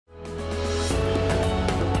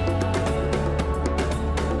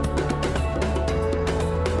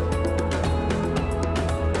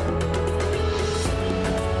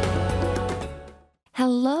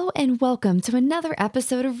and welcome to another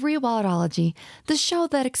episode of Rewildology, the show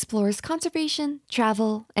that explores conservation,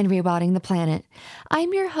 travel, and rewilding the planet.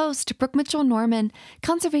 I'm your host, Brooke Mitchell-Norman,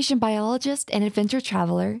 conservation biologist and adventure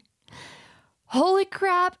traveler. Holy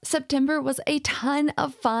crap, September was a ton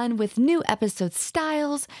of fun with new episode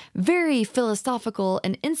styles, very philosophical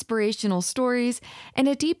and inspirational stories, and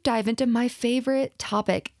a deep dive into my favorite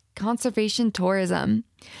topic, conservation tourism.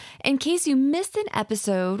 In case you missed an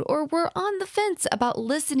episode or were on the fence about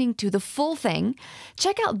listening to the full thing,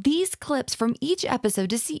 check out these clips from each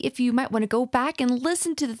episode to see if you might want to go back and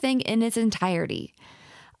listen to the thing in its entirety.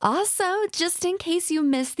 Also, just in case you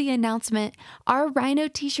missed the announcement, our Rhino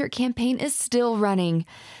t-shirt campaign is still running.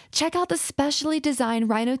 Check out the specially designed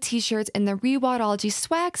Rhino t-shirts in the Rewildology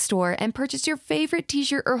swag store and purchase your favorite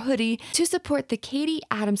t-shirt or hoodie to support the Katie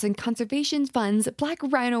Adamson Conservation Fund's Black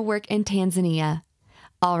Rhino work in Tanzania.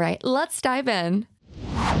 All right, let's dive in.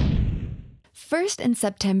 First, in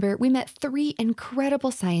September, we met three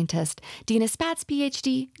incredible scientists, Dina Spatz,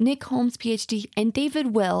 PhD, Nick Holmes, PhD, and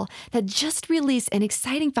David Will, that just released an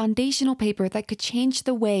exciting foundational paper that could change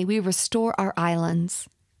the way we restore our islands.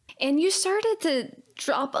 And you started to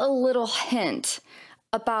drop a little hint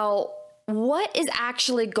about what is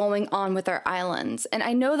actually going on with our islands. And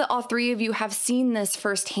I know that all three of you have seen this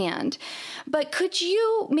firsthand, but could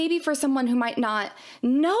you, maybe for someone who might not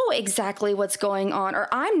know exactly what's going on, or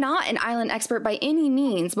I'm not an island expert by any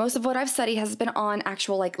means, most of what I've studied has been on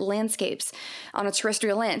actual landscapes on a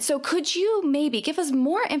terrestrial land. So could you maybe give us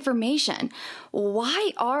more information?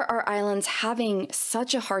 Why are our islands having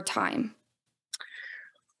such a hard time?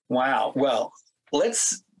 Wow. Well,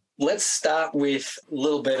 let's start with a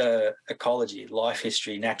little bit of ecology, life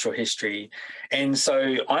history, natural history. And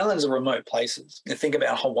so islands are remote places. You think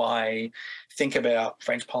about Hawaii, think about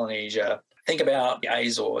French Polynesia, think about the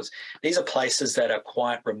Azores. These are places that are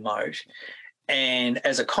quite remote. And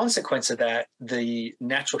as a consequence of that, the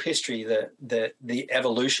natural history, the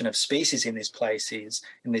evolution of species in these places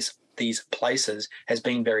has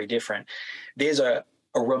been very different. There's a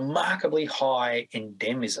remarkably high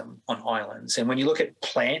endemism on islands. And when you look at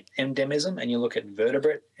plant endemism and you look at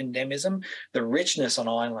vertebrate endemism, the richness on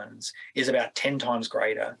islands is about 10 times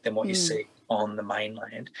greater than what you see on the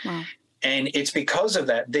mainland. Wow. And it's because of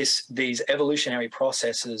that, these evolutionary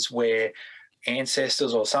processes where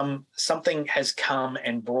ancestors or something has come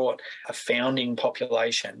and brought a founding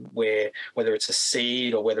population, where whether it's a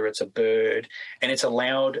seed or whether it's a bird, and it's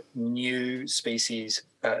allowed new species,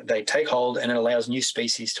 they take hold, and it allows new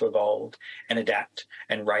species to evolve and adapt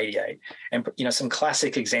and radiate. And some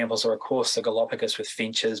classic examples are, of course, the Galapagos with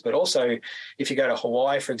finches, but also if you go to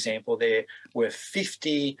Hawaii, for example, there were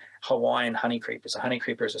 50 Hawaiian honeycreepers. A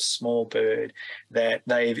honeycreeper is a small bird that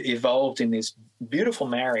they've evolved in this beautiful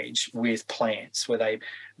marriage with plants, where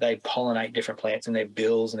they pollinate different plants, and their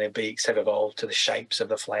bills and their beaks have evolved to the shapes of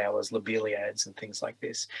the flowers, lobeliads and things like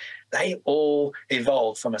this. They all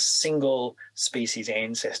evolved from a single species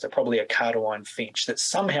ancestor, probably a Cardoine finch, that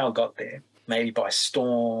somehow got there, maybe by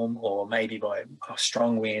storm or maybe by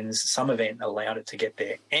strong winds. Some event allowed it to get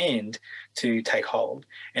there and to take hold.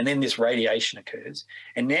 And then this radiation occurs.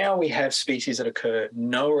 And now we have species that occur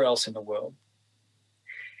nowhere else in the world.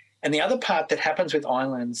 And the other part that happens with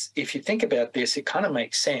islands, if you think about this, it kind of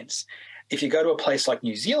makes sense. If you go to a place like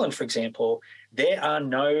New Zealand, for example, there are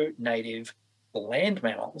no native land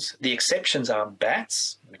mammals. The exceptions are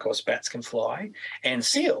bats, and of course bats can fly, and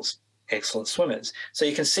seals, excellent swimmers. So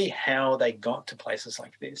you can see how they got to places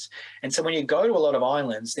like this. And so when you go to a lot of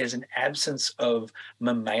islands, there's an absence of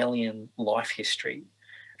mammalian life history.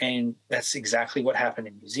 And that's exactly what happened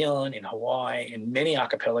in New Zealand, in Hawaii, in many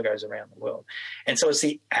archipelagos around the world. And so it's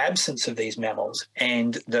the absence of these mammals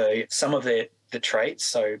and some of the traits,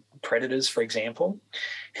 so predators, for example.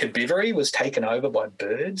 Herbivory was taken over by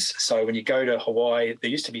birds. So when you go to Hawaii, there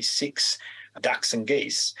used to be 6 ducks and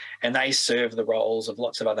geese, and they serve the roles of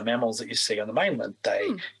lots of other mammals that you see on the mainland.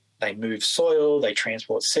 They move soil, they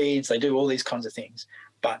transport seeds, they do all these kinds of things,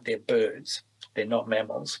 but they're birds. They're not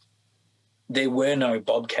mammals. There were no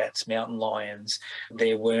bobcats, mountain lions.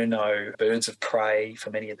 There were no birds of prey for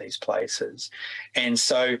many of these places. And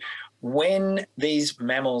so when these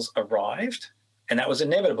mammals arrived, and that was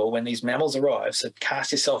inevitable when these mammals arrived, so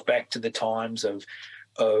cast yourself back to the times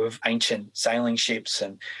of ancient sailing ships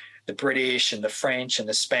and the British and the French and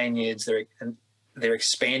the Spaniards. They're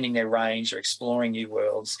expanding their range, they're exploring new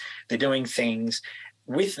worlds, they're doing things.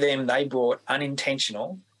 With them, they brought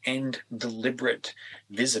unintentional and deliberate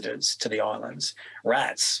visitors to the islands.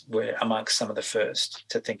 Rats were amongst some of the first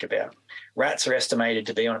to think about. Rats are estimated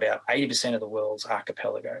to be on about 80% of the world's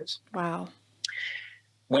archipelagos. Wow.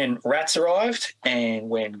 when rats arrived and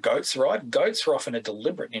when goats arrived, goats were often a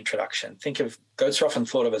deliberate introduction. Think of goats are often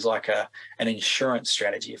thought of as like an insurance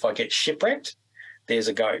strategy. If I get shipwrecked, there's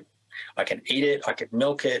a goat. I can eat it, I can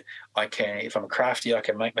milk it, if I'm crafty, I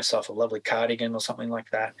can make myself a lovely cardigan or something like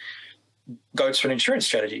that. Goats are an insurance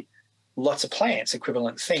strategy. Lots of plants,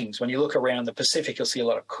 equivalent things. When you look around the Pacific, you'll see a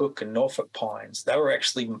lot of Cook and Norfolk pines. They were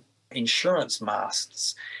actually insurance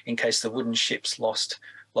masts in case the wooden ships lost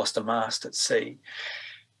a mast at sea.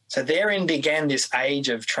 So therein began this age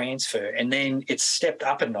of transfer, and then it stepped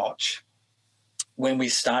up a notch when we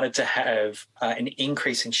started to have an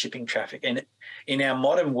increase in shipping traffic. And in our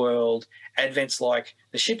modern world, advents like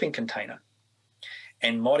the shipping container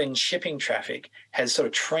and modern shipping traffic has sort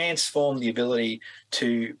of transformed the ability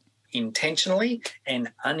to intentionally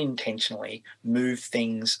and unintentionally move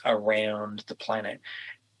things around the planet.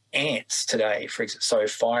 Ants today, for example, so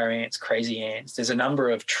fire ants, crazy ants, there's a number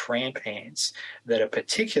of tramp ants that are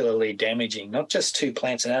particularly damaging, not just to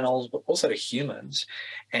plants and animals, but also to humans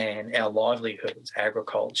and our livelihoods,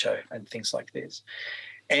 agriculture and things like this.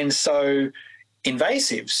 And so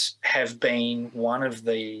invasives have been one of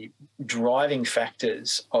the driving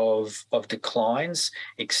factors of declines,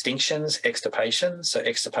 extinctions, extirpation. So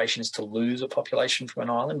extirpation is to lose a population from an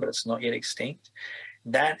island, but it's not yet extinct.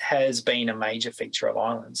 That has been a major feature of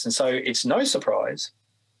islands. And so it's no surprise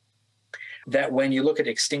that when you look at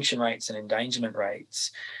extinction rates and endangerment rates,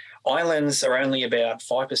 islands are only about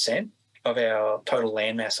 5% of our total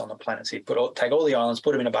landmass on the planet. So you take all the islands,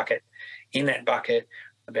 put them in a bucket. In that bucket,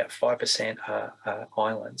 about 5% are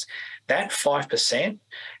islands. That 5%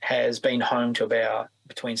 has been home to about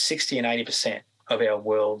between 60 and 80% of our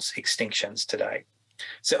world's extinctions today.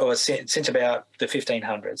 So since about the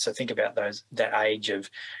 1500s. So think about that age of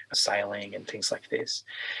sailing and things like this.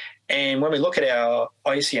 And when we look at our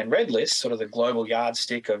IUCN Red List, sort of the global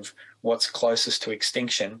yardstick of what's closest to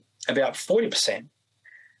extinction, about 40%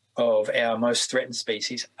 of our most threatened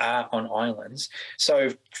species are on islands. So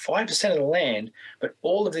 5% of the land, but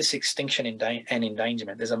all of this extinction and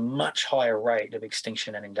endangerment, there's a much higher rate of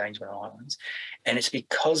extinction and endangerment on islands. And it's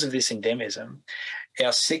because of this endemism.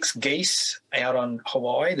 Our 6 geese out on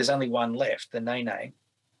Hawaii, there's only one left, the nene.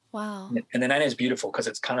 Wow. And the nene is beautiful because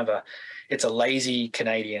it's kind of it's a lazy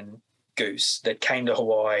Canadian goose that came to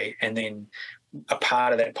Hawaii and then a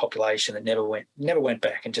part of that population that never went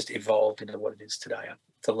back and just evolved into what it is today.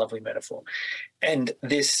 It's a lovely metaphor. And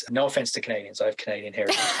this, no offense to Canadians, I have Canadian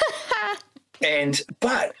heritage.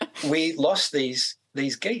 But we lost these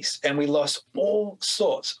geese, and we lost all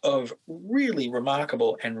sorts of really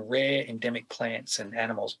remarkable and rare endemic plants and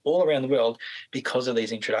animals all around the world because of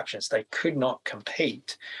these introductions. They could not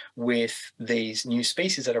compete with these new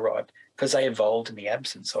species that arrived because they evolved in the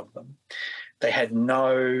absence of them. They had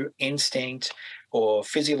no instinct or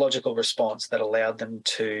physiological response that allowed them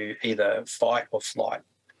to either fight or flight.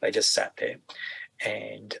 They just sat there,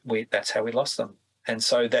 and that's how we lost them. And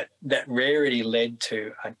so that rarity led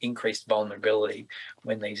to an increased vulnerability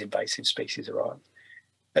when these invasive species arrived.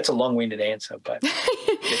 That's a long-winded answer, but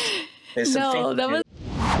there's some things.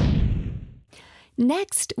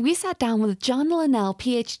 Next, we sat down with John Linnell,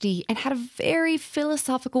 PhD, and had a very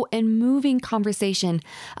philosophical and moving conversation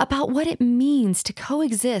about what it means to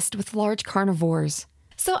coexist with large carnivores.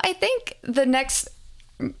 So I think the next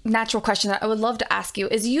natural question that I would love to ask you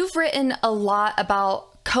is, you've written a lot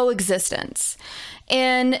about coexistence,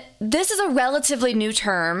 and this is a relatively new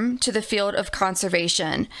term to the field of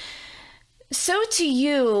conservation. So to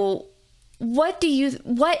you, what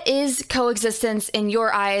is coexistence in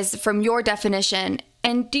your eyes from your definition,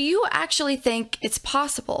 and do you actually think it's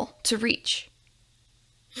possible to reach?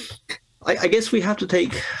 I guess we have to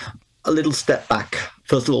take a little step back,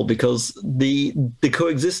 first of all, because the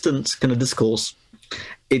coexistence kind of discourse,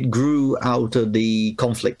 it grew out of the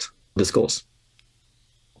conflict discourse.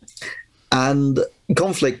 And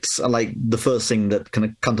conflicts are like the first thing that kind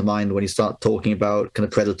of come to mind when you start talking about kind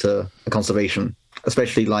of predator conservation,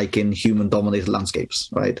 especially like in human-dominated landscapes,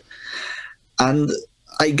 right? And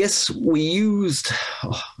I guess we used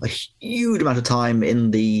a huge amount of time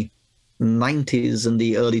in the 90s and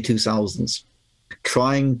the early 2000s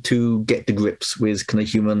trying to get to grips with kind of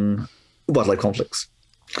human-wildlife conflicts.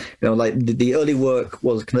 You know, like the early work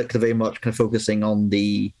was connected very much kind of focusing on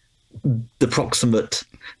the proximate,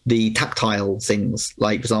 the tactile things,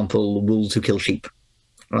 like, for example, wolves who kill sheep,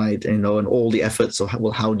 right? And all the efforts of,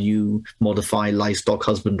 how do you modify livestock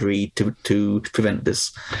husbandry to prevent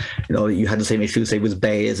this? You had the same issue, say, with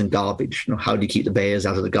bears and garbage. How do you keep the bears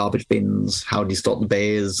out of the garbage bins? How do you stop the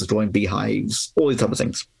bears destroying beehives? All these type of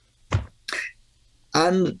things.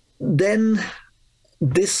 And then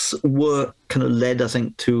this work kind of led, I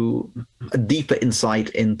think, to a deeper insight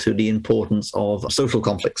into the importance of social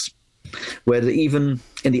conflicts, where even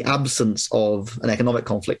in the absence of an economic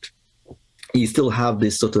conflict, you still have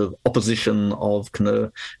this sort of opposition of kind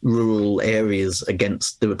of rural areas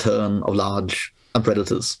against the return of large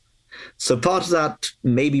predators. So part of that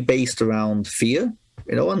may be based around fear,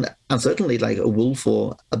 and certainly like a wolf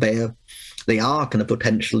or a bear, they are kind of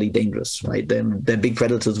potentially dangerous, right? They're big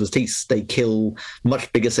predators with teeth. They kill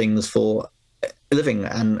much bigger things for a living,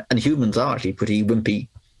 and humans are actually pretty wimpy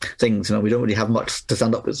things. We don't really have much to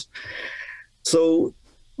stand up with. So,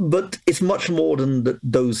 but it's much more than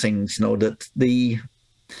those things, that the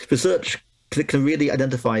research can really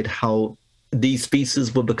identified how these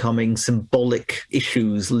species were becoming symbolic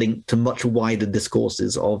issues linked to much wider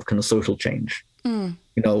discourses of kind of social change.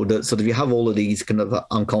 That sort of you have all of these kind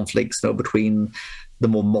of conflicts, between the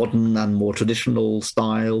more modern and more traditional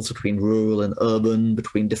styles, between rural and urban,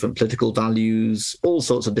 between different political values, all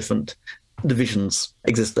sorts of different divisions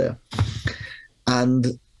exist there.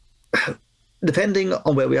 And depending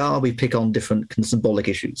on where we are, we pick on different kind of symbolic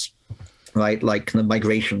issues, right? Like kind of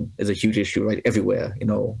migration is a huge issue, right? Everywhere,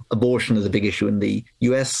 abortion is a big issue in the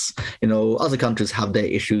US. Other countries have their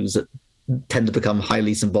issues that tend to become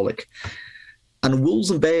highly symbolic. And wolves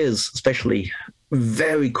and bears, especially,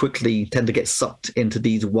 very quickly tend to get sucked into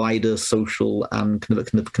these wider social and kind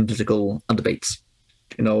of political debates,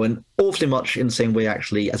 and awfully much in the same way,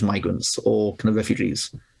 actually, as migrants or kind of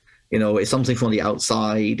refugees. It's something from the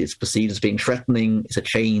outside, it's perceived as being threatening, it's a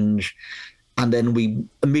change, and then we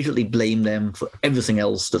immediately blame them for everything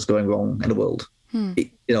else that's going wrong in the world.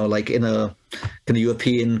 Like in a kind of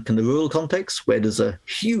European kind of rural context where there's a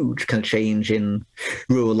huge kind of change in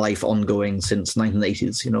rural life ongoing since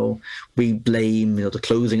 1980s. We blame, the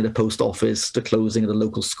closing of the post office, the closing of the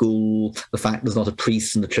local school, the fact there's not a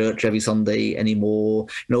priest in the church every Sunday anymore.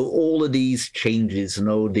 All of these changes,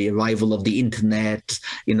 the arrival of the internet,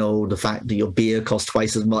 the fact that your beer costs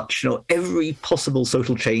twice as much, every possible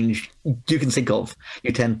social change you can think of,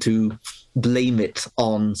 you tend to blame it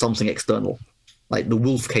on something external. Like the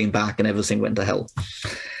wolf came back and everything went to hell.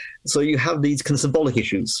 So you have these kind of symbolic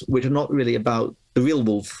issues, which are not really about the real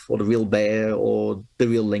wolf or the real bear or the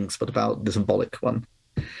real lynx, but about the symbolic one.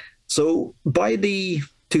 So by the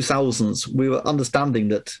 2000s, we were understanding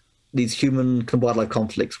that these human and wildlife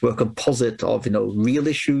conflicts were a composite of, real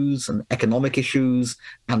issues and economic issues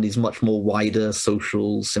and these much more wider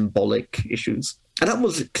social symbolic issues. And that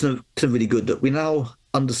was kind of really good that we now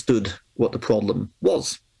understood what the problem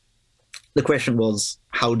was. The question was,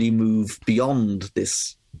 how do you move beyond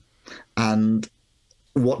this? And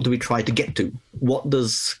what do we try to get to? What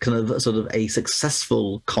does kind of sort of a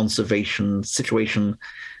successful conservation situation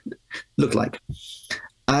look like?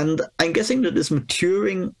 And I'm guessing that this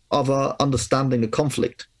maturing of our understanding of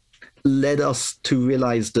conflict led us to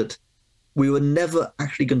realize that we were never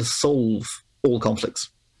actually going to solve all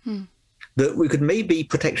conflicts. That we could maybe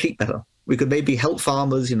protect sheep better. We could maybe help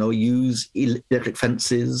farmers, use electric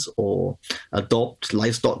fences or adopt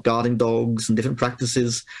livestock guarding dogs and different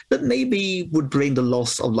practices that maybe would bring the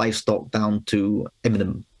loss of livestock down to a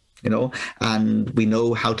minimum, and we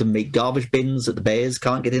know how to make garbage bins that the bears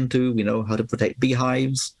can't get into. We know how to protect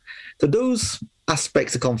beehives. So those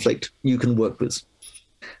aspects of conflict you can work with.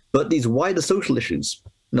 But these wider social issues,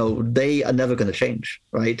 they are never going to change,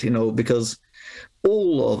 right? Because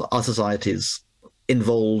all of our societies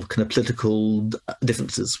involve kind of political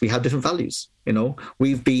differences. We have different values.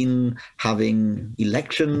 We've been having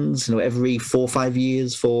elections, every 4 or 5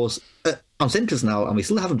 years for centuries now, and we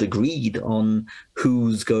still haven't agreed on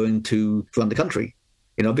who's going to run the country.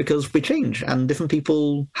 Because we change and different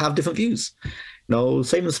people have different views.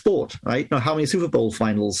 Same in sport, right? How many Super Bowl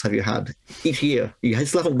finals have you had each year? You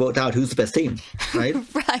still haven't worked out who's the best team, right?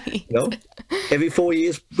 Right. Every 4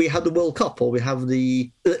 years we have the World Cup or we have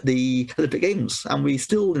the Olympic Games, and we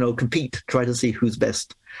still, compete, try to see who's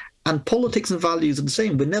best. And politics and values are the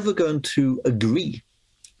same. We're never going to agree.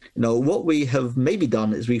 What we have maybe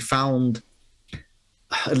done is we found,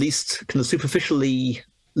 at least kind of superficially,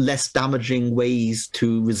 less damaging ways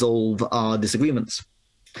to resolve our disagreements.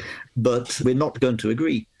 But we're not going to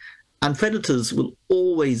agree. And predators will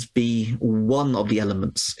always be one of the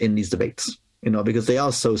elements in these debates, because they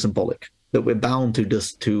are so symbolic that we're bound to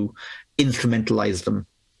just to instrumentalize them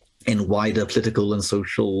in wider political and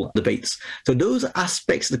social debates. So those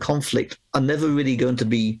aspects of the conflict are never really going to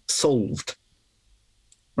be solved,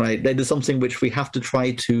 right? That is something which we have to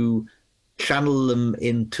try to channel them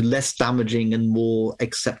into less damaging and more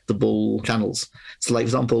acceptable channels. So, like, for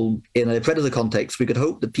example, in a predator context, we could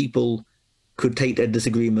hope that people could take their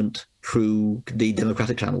disagreement through the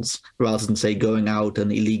democratic channels, rather than, say, going out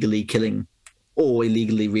and illegally killing or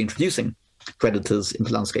illegally reintroducing predators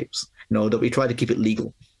into landscapes. That we try to keep it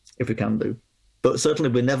legal if we can do. But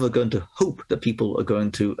certainly we're never going to hope that people are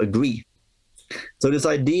going to agree. So this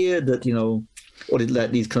idea that, or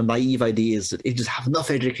these kind of naive ideas that if you just have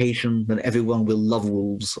enough education, then everyone will love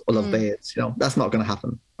wolves or love bears, that's not going to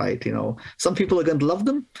happen, right? Some people are going to love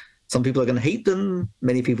them. Some people are going to hate them.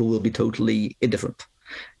 Many people will be totally indifferent,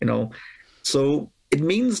 So it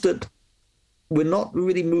means that we're not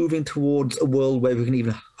really moving towards a world where we can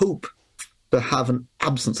even hope to have an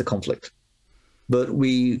absence of conflict. But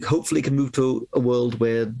we hopefully can move to a world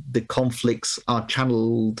where the conflicts are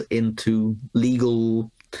channeled into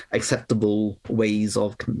legal, acceptable ways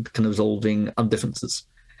of kind of resolving differences.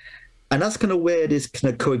 And that's kind of where this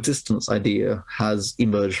kind of coexistence idea has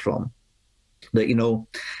emerged from. That,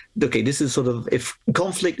 okay, this is sort of, if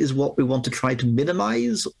conflict is what we want to try to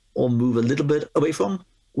minimize or move a little bit away from,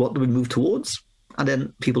 what do we move towards? And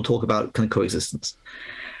then people talk about kind of coexistence.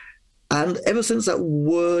 And ever since that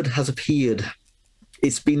word has appeared,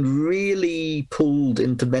 it's been really pulled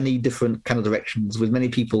into many different kind of directions, with many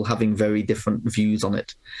people having very different views on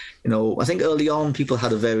it. I think early on, people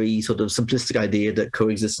had a very sort of simplistic idea that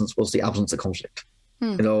coexistence was the absence of conflict.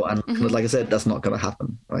 And kind of, like I said, that's not going to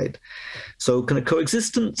happen, right? So kind of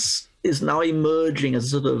coexistence is now emerging as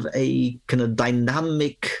sort of a kind of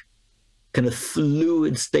dynamic, kind of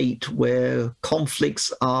fluid state where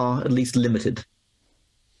conflicts are at least limited.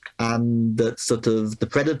 And that sort of the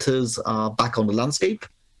predators are back on the landscape,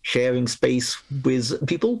 sharing space with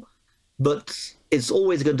people, but it's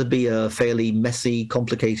always going to be a fairly messy,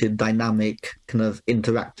 complicated, dynamic, kind of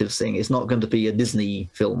interactive thing. It's not going to be a Disney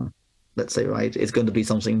film, let's say, right? It's going to be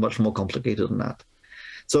something much more complicated than that.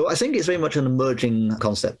 So I think it's very much an emerging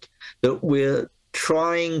concept that we're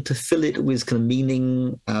trying to fill it with kind of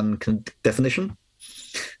meaning and kind of definition.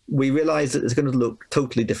 We realize that it's going to look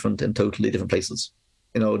totally different in totally different places.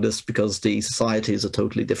 Just because the societies are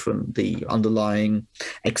totally different, the underlying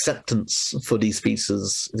acceptance for these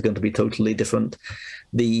species is going to be totally different.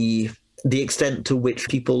 The extent to which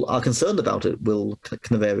people are concerned about it will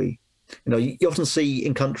kind of vary. You often see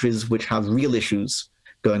in countries which have real issues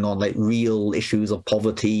going on, like real issues of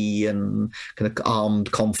poverty and kind of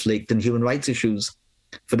armed conflict and human rights issues.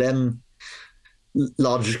 For them,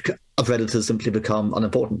 large predators simply become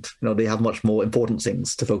unimportant. They have much more important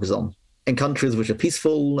things to focus on. In countries which are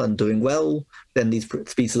peaceful and doing well, then these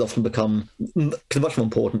species often become much more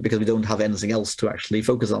important because we don't have anything else to actually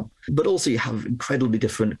focus on. But also you have incredibly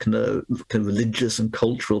different kind of religious and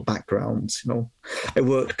cultural backgrounds. I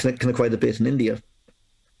worked kind of quite a bit in India,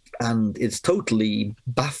 and it's totally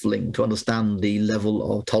baffling to understand the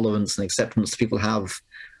level of tolerance and acceptance people have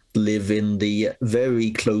live in the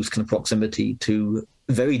very close kind of proximity to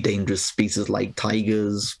very dangerous species like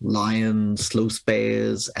tigers, lions, sloth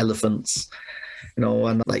bears, elephants,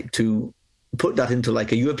 and like to put that into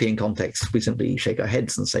like a European context, we simply shake our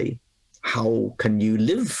heads and say, how can you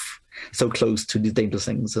live so close to these dangerous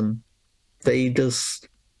things? And they just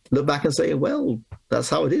look back and say, well, that's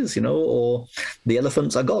how it is, or the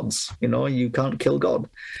elephants are gods, you can't kill God.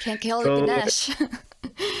 Can't kill Ganesh.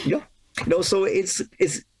 Yeah. So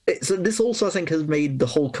so this also, I think, has made the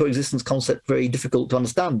whole coexistence concept very difficult to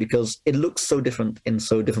understand because it looks so different in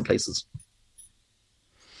so different places.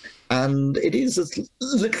 And it is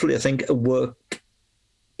literally, I think, a work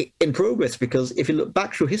in progress, because if you look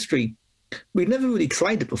back through history, we've never really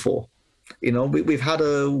tried it before. We've had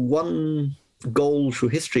one goal through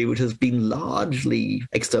history, which has been largely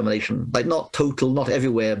extermination, like not total, not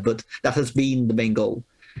everywhere, but that has been the main goal.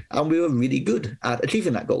 And we were really good at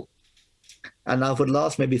achieving that goal. And now for the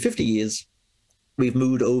last maybe 50 years, we've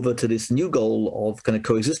moved over to this new goal of kind of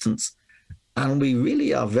coexistence. And we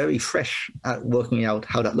really are very fresh at working out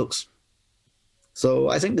how that looks. So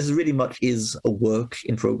I think this really much is a work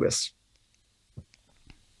in progress.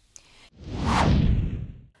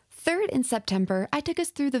 3rd in September, I took us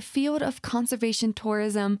through the field of conservation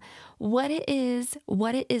tourism, what it is,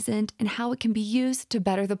 what it isn't, and how it can be used to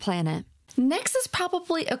better the planet. Next is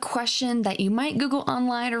probably a question that you might Google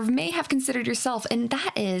online or may have considered yourself, and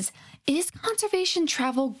that is conservation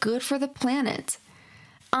travel good for the planet?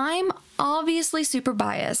 I'm obviously super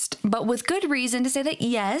biased, but with good reason to say that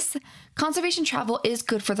yes, conservation travel is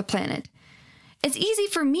good for the planet. It's easy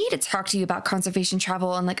for me to talk to you about conservation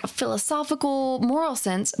travel in like a philosophical, moral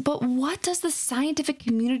sense, but what does the scientific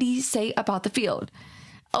community say about the field?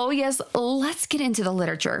 Oh yes, let's get into the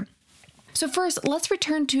literature. So first, let's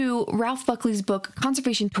return to Ralph Buckley's book,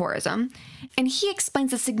 Conservation Tourism, and he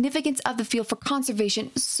explains the significance of the field for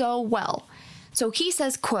conservation so well. So he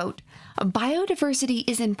says, quote, Biodiversity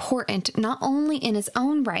is important not only in its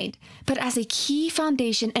own right, but as a key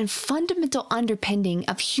foundation and fundamental underpinning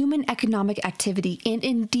of human economic activity and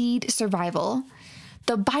indeed survival,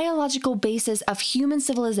 the biological basis of human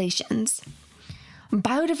civilizations.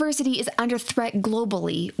 Biodiversity is under threat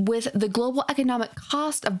globally, with the global economic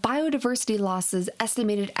cost of biodiversity losses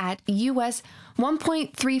estimated at US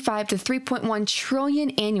 1.35 to 3.1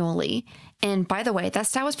 trillion annually. And by the way, that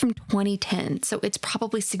stat was from 2010, so it's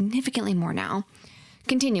probably significantly more now.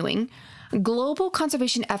 Continuing, global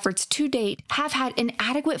conservation efforts to date have had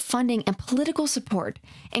inadequate funding and political support,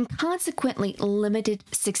 and consequently limited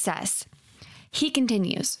success. He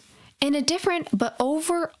continues, in a different but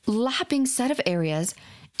overlapping set of areas,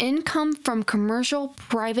 income from commercial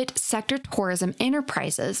private sector tourism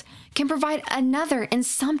enterprises can provide another and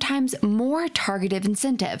sometimes more targeted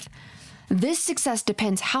incentive. This success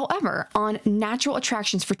depends, however, on natural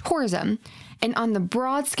attractions for tourism and on the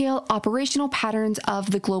broad-scale operational patterns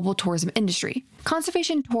of the global tourism industry.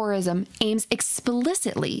 Conservation tourism aims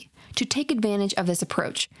explicitly to take advantage of this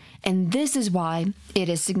approach, and this is why it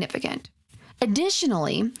is significant.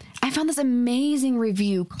 Additionally, I found this amazing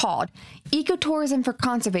review called Ecotourism for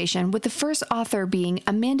Conservation, with the first author being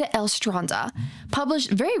Amanda L. Stronza,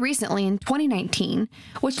 published very recently in 2019,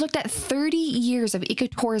 which looked at 30 years of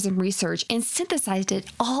ecotourism research and synthesized it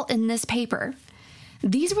all in this paper.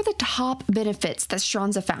 These were the top benefits that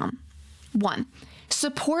Stronza found. 1.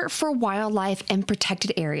 Support for wildlife and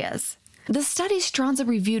protected areas. The study Stronza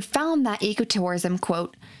reviewed found that ecotourism,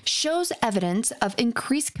 quote, shows evidence of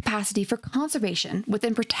increased capacity for conservation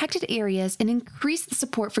within protected areas and increased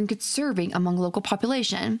support for conserving among local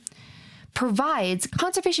population, provides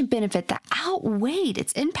conservation benefit that outweighed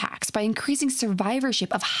its impacts by increasing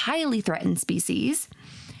survivorship of highly threatened species,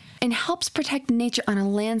 and helps protect nature on a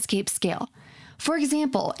landscape scale. For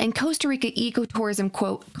example, in Costa Rica, ecotourism,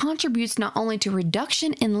 quote, contributes not only to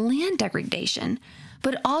reduction in land degradation,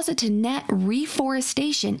 but also to net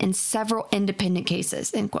reforestation in several independent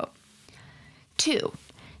cases, end quote. 2.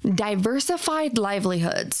 Diversified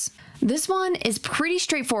livelihoods. This one is pretty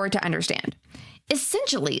straightforward to understand.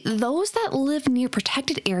 Essentially, those that live near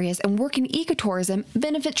protected areas and work in ecotourism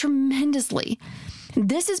benefit tremendously.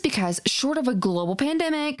 This is because, short of a global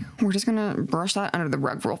pandemic, we're just going to brush that under the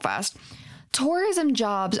rug real fast, tourism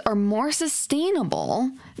jobs are more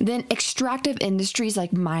sustainable than extractive industries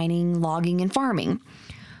like mining, logging, and farming.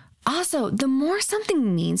 Also, the more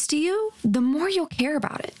something means to you, the more you'll care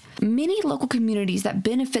about it. Many local communities that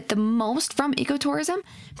benefit the most from ecotourism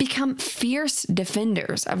become fierce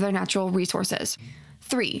defenders of their natural resources.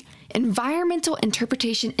 3. Environmental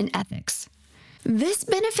interpretation and ethics. This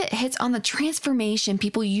benefit hits on the transformation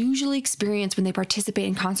people usually experience when they participate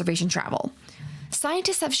in conservation travel.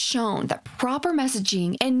 Scientists have shown that proper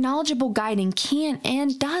messaging and knowledgeable guiding can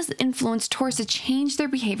and does influence tourists to change their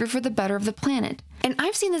behavior for the better of the planet. And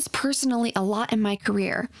I've seen this personally a lot in my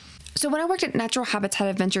career. So when I worked at Natural Habitat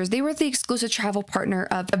Adventures, they were the exclusive travel partner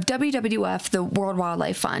of WWF, the World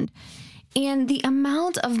Wildlife Fund. And the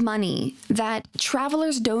amount of money that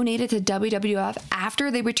travelers donated to WWF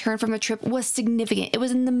after they returned from the trip was significant. It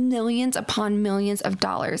was in the millions upon millions of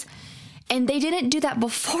dollars. And they didn't do that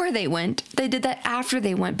before they went. They did that after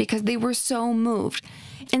they went because they were so moved.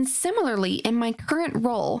 And similarly, in my current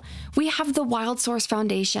role, we have the Wild Source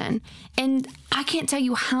Foundation. And I can't tell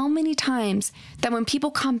you how many times that when people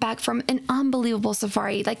come back from an unbelievable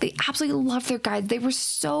safari, like they absolutely love their guides, they were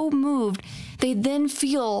so moved, they then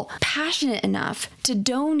feel passionate enough to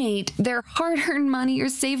donate their hard-earned money or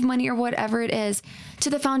save money or whatever it is to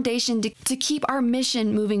the foundation to keep our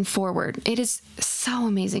mission moving forward. It is so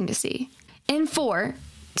amazing to see. And 4,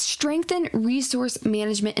 strengthen resource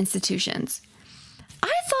management institutions.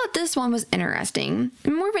 I thought this one was interesting,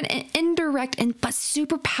 more of an indirect but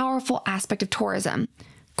super powerful aspect of tourism.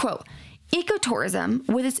 Quote, ecotourism,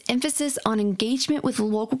 with its emphasis on engagement with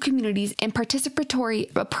local communities and participatory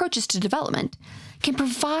approaches to development, can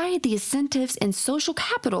provide the incentives and social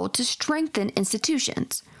capital to strengthen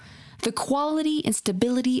institutions. The quality and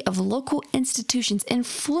stability of local institutions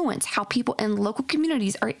influence how people in local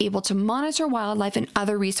communities are able to monitor wildlife and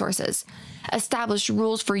other resources, establish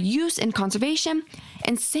rules for use and conservation,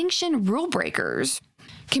 and sanction rule breakers.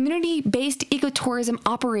 Community-based ecotourism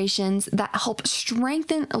operations that help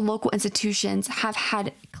strengthen local institutions have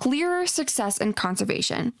had clearer success in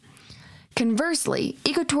conservation. Conversely,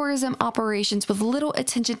 ecotourism operations with little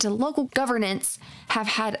attention to local governance have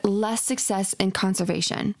had less success in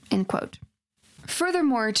conservation, end quote.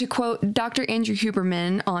 Furthermore, to quote Dr. Andrew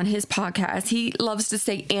Huberman on his podcast, he loves to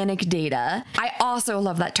say anecdata. I also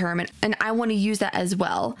love that term, and I want to use that as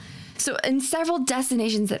well. So in several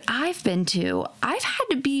destinations that I've been to, I've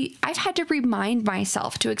had to remind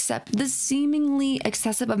myself to accept the seemingly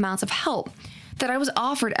excessive amounts of help that I was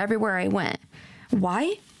offered everywhere I went.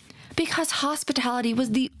 Why? Because hospitality was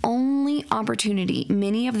the only opportunity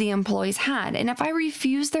many of the employees had, and if I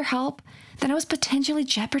refused their help, then I was potentially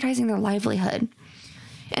jeopardizing their livelihood.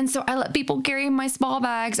 And so I let people carry my small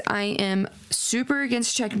bags. I am super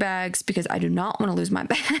against checked bags because I do not want to lose my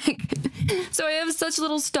bag. So I have such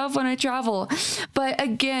little stuff when I travel. But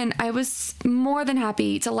again, I was more than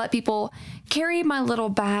happy to let people carry my little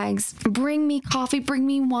bags, bring me coffee, bring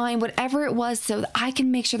me wine, whatever it was, so that I can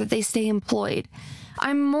make sure that they stay employed.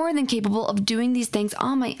 I'm more than capable of doing these things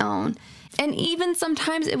on my own. And even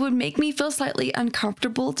sometimes it would make me feel slightly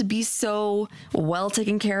uncomfortable to be so well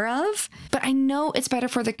taken care of. But I know it's better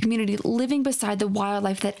for the community living beside the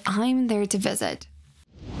wildlife that I'm there to visit.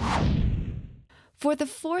 For the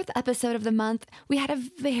 4th episode of the month, we had a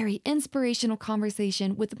very inspirational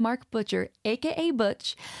conversation with Mark Butcher, aka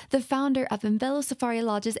Butch, the founder of Mvelo Safari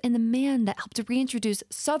Lodges and the man that helped to reintroduce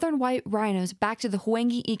southern white rhinos back to the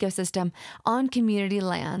Hwange ecosystem on community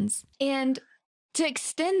lands. And to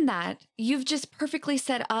extend that, you've just perfectly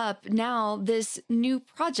set up now this new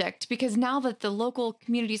project, because now that the local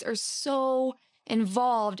communities are so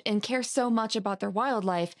involved and care so much about their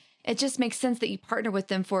wildlife, it just makes sense that you partner with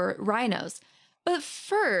them for rhinos. But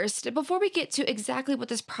first, before we get to exactly what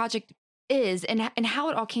this project is and how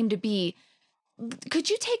it all came to be, could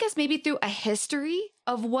you take us maybe through a history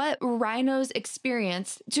of what rhinos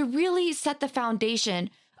experienced to really set the foundation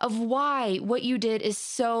of why what you did is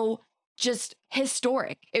so just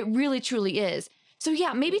historic? It really, truly is. So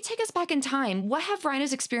yeah, maybe take us back in time. What have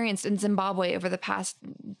rhinos experienced in Zimbabwe over the past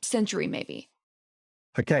century, maybe?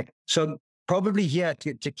 Okay, so probably here,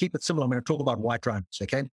 to keep it simple, I'm going to talk about white rhinos,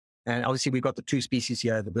 okay? And obviously we've got the two species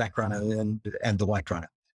here, the black rhino and the white rhino.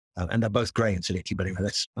 And they're both gray, incidentally, but anyway,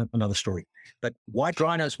 that's another story. But white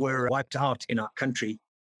rhinos were wiped out in our country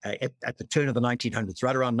at the turn of the 1900s,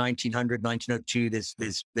 right around 1900, 1902.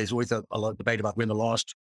 There's always a lot of debate about when the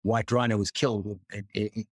last white rhino was killed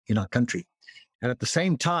in our country. And at the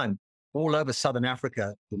same time, all over Southern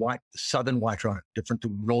Africa, the southern white rhino, different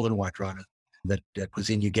to northern white rhino that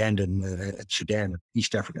was in Uganda and Sudan and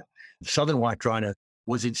East Africa. The southern white rhino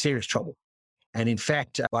was in serious trouble. And in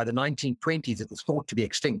fact, by the 1920s, it was thought to be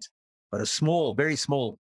extinct. But a small, very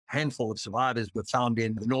small handful of survivors were found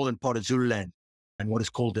in the northern part of Zululand and what is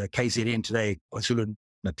called KZN today,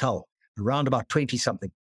 KwaZulu-Natal. Around about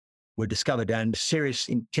 20-something were discovered, and serious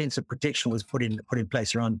intensive protection was put in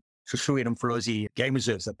place around Sosui and Mfolozi game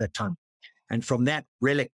reserves at that time. And from that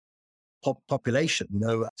relic population,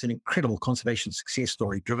 it's an incredible conservation success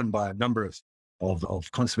story driven by a number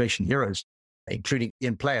of conservation heroes, including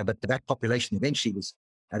Ian Player. But that population eventually was,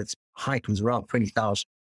 at its height, was around 20,000.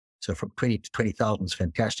 So from 20 to 20,000 was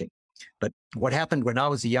fantastic. But what happened when I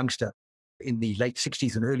was a youngster in the late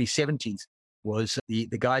 60s and early 70s was the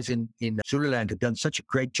guys in Zululand had done such a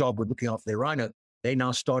great job with looking after their rhino. They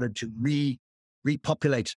now started to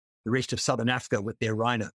repopulate the rest of Southern Africa with their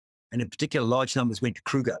rhino. And in particular, large numbers went to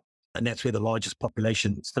Kruger. And that's where the largest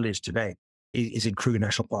population still is today, is in Kruger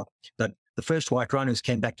National Park. But the first white rhinos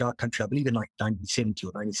came back to our country, I believe in like 1970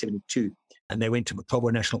 or 1972. And they went to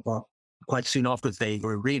Matobo National Park. Quite soon afterwards, they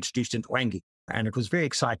were reintroduced into Hwange. And it was very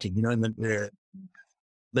exciting. In the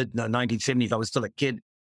mid 1970s, I was still a kid.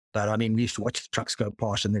 But I mean, we used to watch the trucks go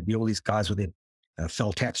past, and there'd be all these guys with their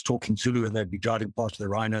felt hats talking Zulu, and they'd be driving past the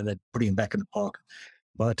rhino and they'd put him back in the park.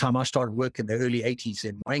 By the time I started work in the early 80s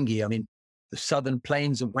in Hwange, I mean, the southern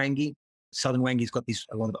plains of Hwange, southern Hwange's got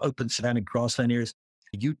a lot of open savanna grassland areas.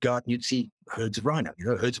 You'd go out and you'd see herds of rhino,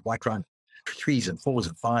 herds of white rhino, 3s and 4s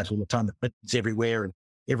and 5s all the time. It's everywhere. And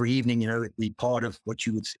every evening, it'd be part of what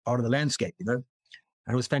you would see, part of the landscape, And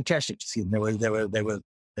it was fantastic to see them.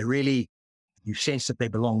 They really, you sense that they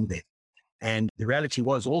belonged there. And the reality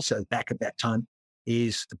was also back at that time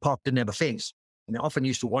is the park didn't have a fence. And they often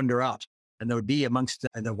used to wander out, and they would be amongst,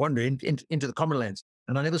 and they'd wander into the common lands.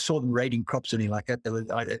 And I never saw them raiding crops or anything like that.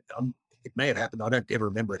 It may have happened. I don't ever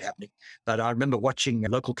remember it happening. But I remember watching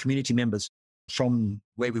local community members from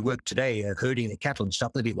where we work today, herding their cattle and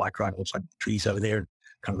stuff. There'd be white rhinos like trees over there, and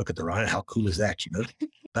kind of look at the rhino. How cool is that,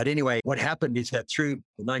 But anyway, what happened is that through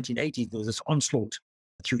the 1980s, there was this onslaught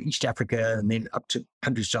through East Africa and then up to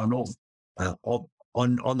countries down north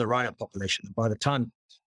on the rhino population. And by the time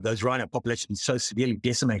those rhino populations were so severely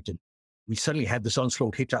decimated, we suddenly had this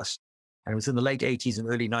onslaught hit us. And it was in the late 80s and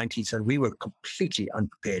early 90s, and we were completely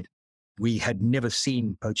unprepared. We had never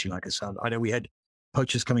seen poaching like this. I know we had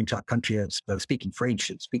poachers coming to our country speaking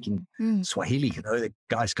French and speaking Swahili, the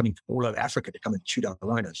guys coming from all over Africa to come and shoot out the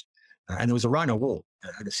rhinos. And there was a rhino war.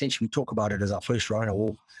 And essentially, we talk about it as our first rhino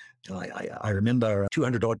war. I remember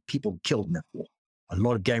 200 odd people killed in that war. A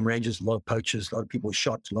lot of game rangers, a lot of poachers, a lot of people were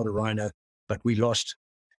shot, a lot of rhino, but we lost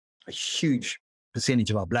a huge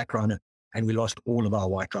percentage of our black rhino, and we lost all of our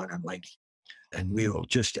white rhino and wangi. And we were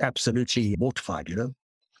just absolutely mortified,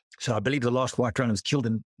 So I believe the last white rhino was killed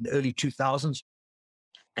in the early 2000s,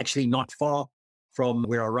 actually not far from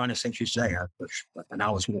where our rhino sanctuary is today, like an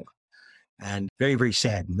hour's walk. And very, very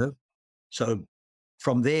sad, So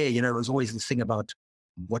from there, it was always this thing about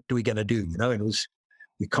what are we going to do, and it was,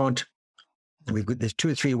 there's 2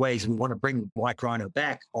 or 3 ways we want to bring white rhino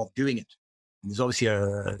back of doing it. And there's obviously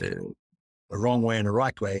a wrong way and a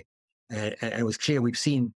right way. And it was clear we've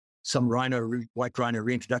seen some white rhino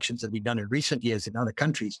reintroductions that have been done in recent years in other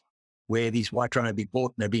countries where these white rhino have been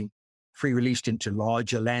bought and they've been free released into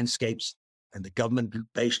larger landscapes, and the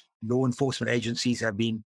government-based law enforcement agencies have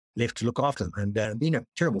been left to look after them, and been a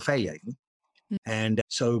terrible failure. And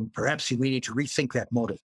so perhaps we need to rethink that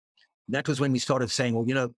model. And that was when we started saying, well,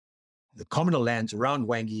 the communal lands around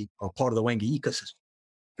Wangi are part of the Wangi ecosystem,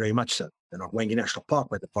 very much so. They're not Wangi National Park,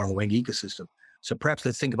 but they're part of the Wangi ecosystem. So perhaps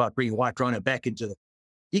let's think about bringing white rhino back into the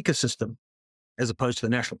ecosystem as opposed to the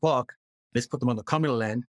national park. Let's put them on the communal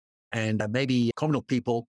land, and maybe communal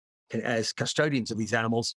people, as custodians of these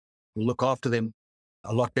animals, will look after them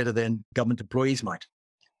a lot better than government employees might.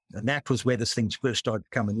 And that was where this thing first started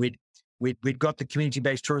coming. We'd got the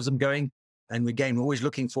community-based tourism going, and we're always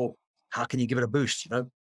looking for how can you give it a boost.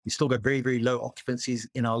 We still got very, very low occupancies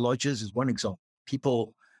in our lodges, is one example.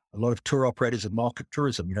 People, a lot of tour operators of market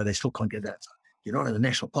tourism, they still can't get that. You're not in the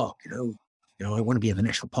national park, I want to be in the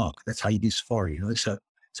national park. That's how you do safari, So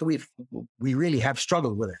we really have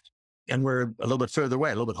struggled with it, and we're a little bit further away,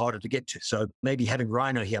 a little bit harder to get to. So maybe having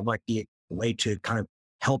rhino here might be a way to kind of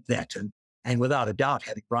help that. And without a doubt,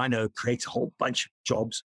 having rhino creates a whole bunch of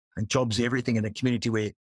jobs, and jobs everything in a community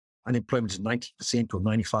where unemployment is 90% or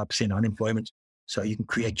 95% unemployment. So you can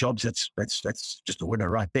create jobs. That's just a winner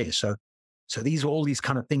right there. So these are all these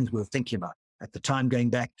kind of things we were thinking about at the time, going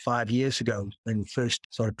back 5 years ago when we first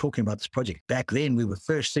started talking about this project. Back then, we were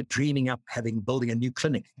first dreaming up building a new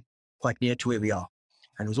clinic quite near to where we are.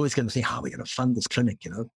 And it was always going to say, how are we going to fund this clinic?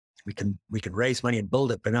 We can raise money and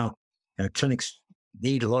build it, but now clinics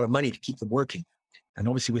need a lot of money to keep them working. And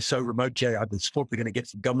obviously, we're so remote here. The support we're going to get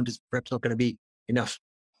from government is perhaps not going to be enough.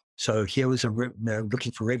 So here was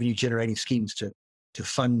looking for revenue generating schemes to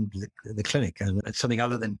fund the clinic, and it's something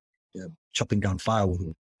other than chopping down firewood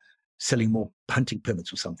or selling more hunting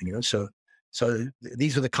permits or something. So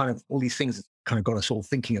these are the kind of all these things that kind of got us all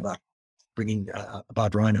thinking about bringing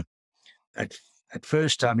about rhino. At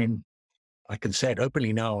first, I mean, I can say it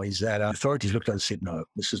openly now, is that authorities looked at us and said, no,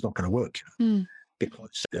 this is not going to work.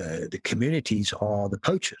 Because the communities are the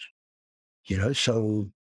poachers, so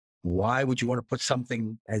why would you want to put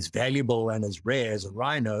something as valuable and as rare as a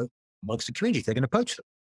rhino amongst the community? They're going to poach them.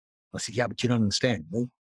 I said, yeah, but you don't understand.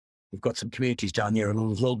 We've got some communities down there a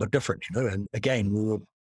little bit different, and again, we were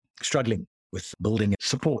struggling with building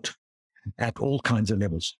support at all kinds of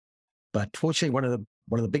levels. But fortunately, one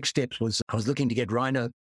of the big steps was I was looking to get rhino,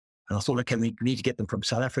 and I thought, okay, we need to get them from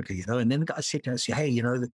South Africa, and then the guy said to us, hey,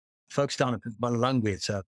 the folks down at Mpumalanga, it's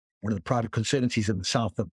one of the private conservancies in the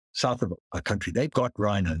south of our country. They've got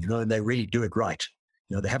rhino, and they really do it right.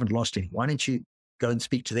 They haven't lost any. Why don't you go and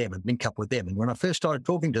speak to them and link up with them? And when I first started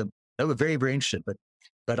talking to them, they were very, very interested.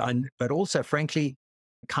 But also, frankly,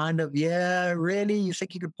 kind of, yeah, really, you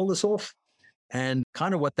think you could pull this off? And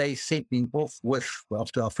kind of what they sent me off with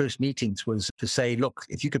after our first meetings was to say, look,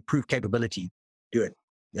 if you could prove capability, do it.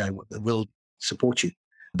 We'll support you.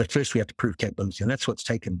 But first we have to prove capability. And that's what's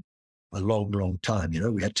taken a long, long time.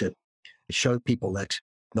 We had to show people that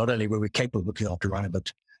not only were we capable of looking after rhino, but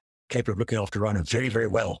capable of looking after rhino very, very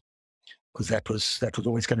well. Because that was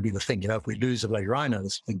always going to be the thing. If we lose a bloody rhino,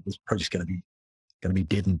 this project's going to be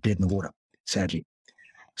dead in the water, sadly.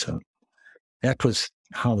 So that was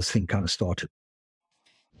how this thing kind of started.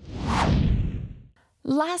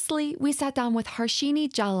 Lastly, we sat down with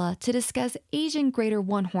Harshini Jalla to discuss Asian greater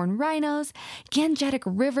one-horned rhinos, Gangetic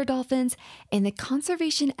river dolphins, and the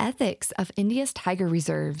conservation ethics of India's tiger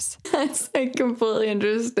reserves. I completely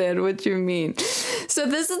understand what you mean. So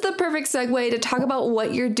this is the perfect segue to talk about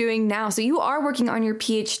what you're doing now. So you are working on your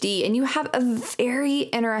PhD, and you have a very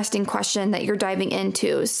interesting question that you're diving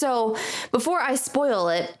into. So before I spoil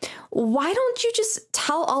it, why don't you just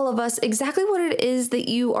tell all of us exactly what it is that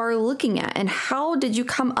you are looking at, and how did you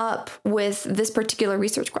come up with this particular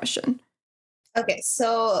research question? Okay,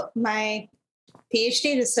 so my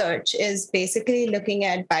PhD research is basically looking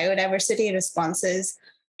at biodiversity responses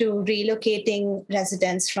to relocating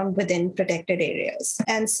residents from within protected areas.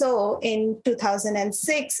 And so in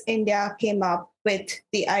 2006, India came up with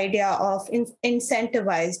the idea of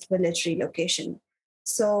incentivized village relocation.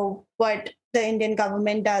 So what the Indian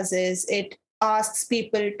government does is it asks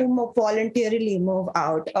people to voluntarily move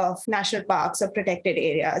out of national parks or protected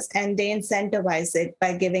areas, and they incentivize it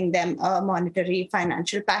by giving them a monetary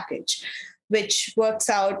financial package, which works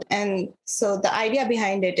out. And so the idea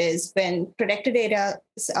behind it is when protected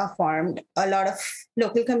areas are formed, a lot of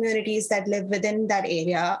local communities that live within that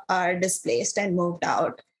area are displaced and moved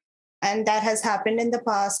out. And that has happened in the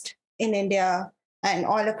past in India and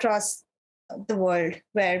all across the world,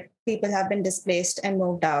 where people have been displaced and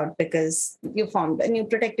moved out because you formed a new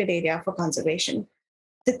protected area for conservation.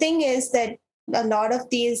 The thing is that a lot of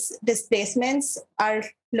these displacements are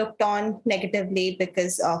looked on negatively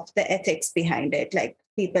because of the ethics behind it. Like,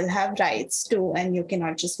 people have rights too, and you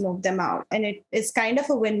cannot just move them out. And it is kind of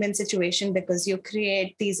a win-win situation because you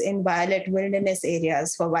create these inviolate wilderness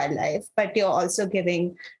areas for wildlife, but you're also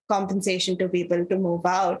giving compensation to people to move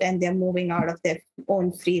out, and they're moving out of their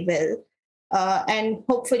own free will. And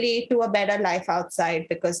hopefully to a better life outside,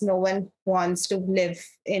 because no one wants to live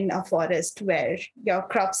in a forest where your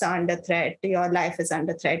crops are under threat, your life is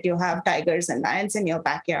under threat, you have tigers and lions in your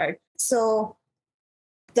backyard. So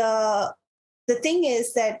the thing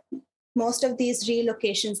is that most of these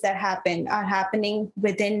relocations that happen are happening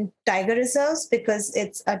within tiger reserves because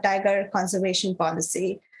it's a tiger conservation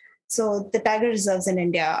policy. So the tiger reserves in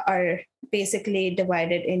India are basically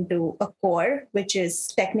divided into a core, which is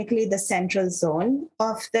technically the central zone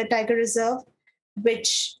of the tiger reserve,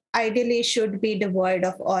 which ideally should be devoid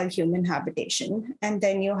of all human habitation. And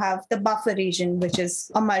then you have the buffer region, which is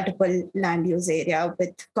a multiple land use area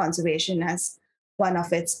with conservation as one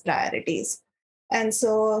of its priorities. And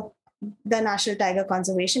so the National Tiger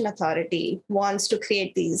Conservation Authority wants to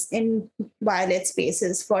create these inviolate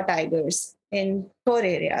spaces for tigers in core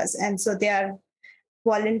areas. And so they are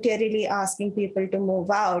voluntarily asking people to move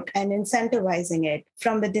out and incentivizing it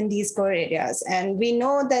from within these core areas. And we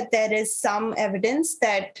know that there is some evidence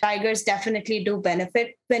that tigers definitely do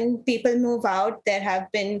benefit when people move out. There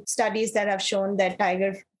have been studies that have shown that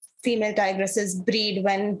female tigresses breed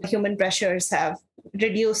when human pressures have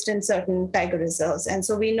reduced in certain tiger reserves. And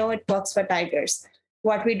so we know it works for tigers.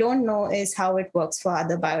 What we don't know is how it works for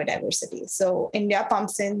other biodiversity. So India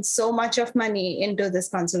pumps in so much of money into this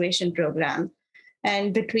conservation program.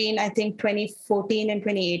 And between, I think, 2014 and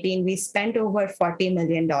 2018, we spent over $40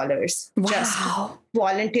 million just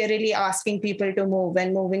voluntarily asking people to move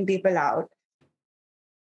and moving people out.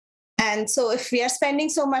 And so if we are spending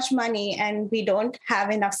so much money and we don't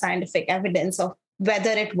have enough scientific evidence of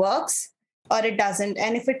whether it works or it doesn't,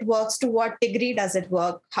 and if it works, to what degree does it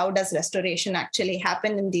work? How does restoration actually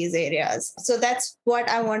happen in these areas? So that's what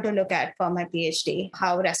I want to look at for my PhD,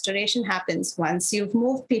 how restoration happens once you've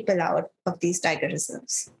moved people out of these tiger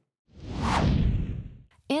reserves.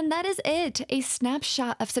 And that is it, a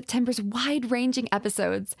snapshot of September's wide-ranging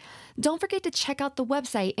episodes. Don't forget to check out the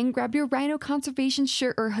website and grab your Rhino Conservation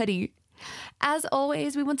shirt or hoodie. As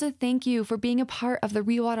always, we want to thank you for being a part of the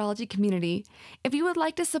Rewildology community. If you would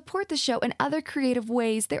like to support the show in other creative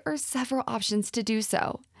ways, there are several options to do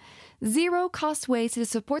so. Zero-cost ways to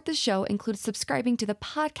support the show include subscribing to the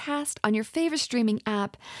podcast on your favorite streaming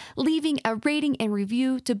app, leaving a rating and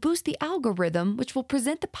review to boost the algorithm, which will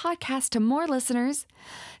present the podcast to more listeners,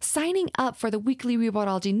 signing up for the weekly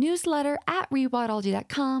Rewildology newsletter at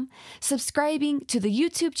rewildology.com, subscribing to the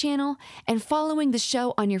YouTube channel, and following the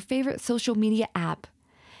show on your favorite social media app.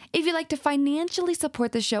 If you'd like to financially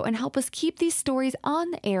support the show and help us keep these stories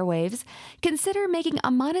on the airwaves, consider making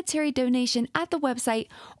a monetary donation at the website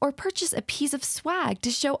or purchase a piece of swag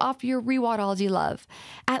to show off your Rewildology love.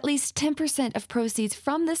 At least 10% of proceeds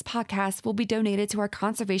from this podcast will be donated to our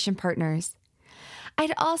conservation partners.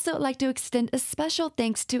 I'd also like to extend a special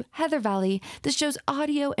thanks to Heather Valley, the show's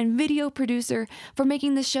audio and video producer, for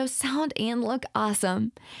making the show sound and look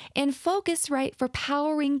awesome, and Focusrite for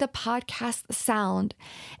powering the podcast sound.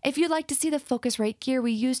 If you'd like to see the Focusrite gear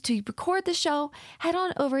we use to record the show, head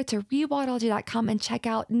on over to rewildology.com and check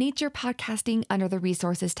out Nature Podcasting under the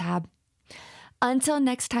Resources tab. Until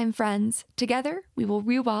next time, friends, together we will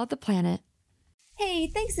rewild the planet. Hey,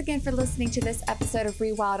 thanks again for listening to this episode of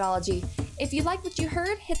Rewildology. If you like what you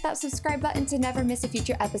heard, hit that subscribe button to never miss a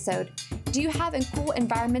future episode. Do you have a cool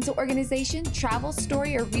environmental organization, travel,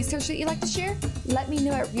 story, or research that you'd like to share? Let me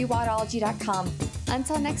know at rewildology.com.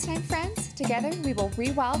 Until next time, friends, together we will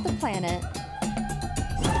rewild the planet.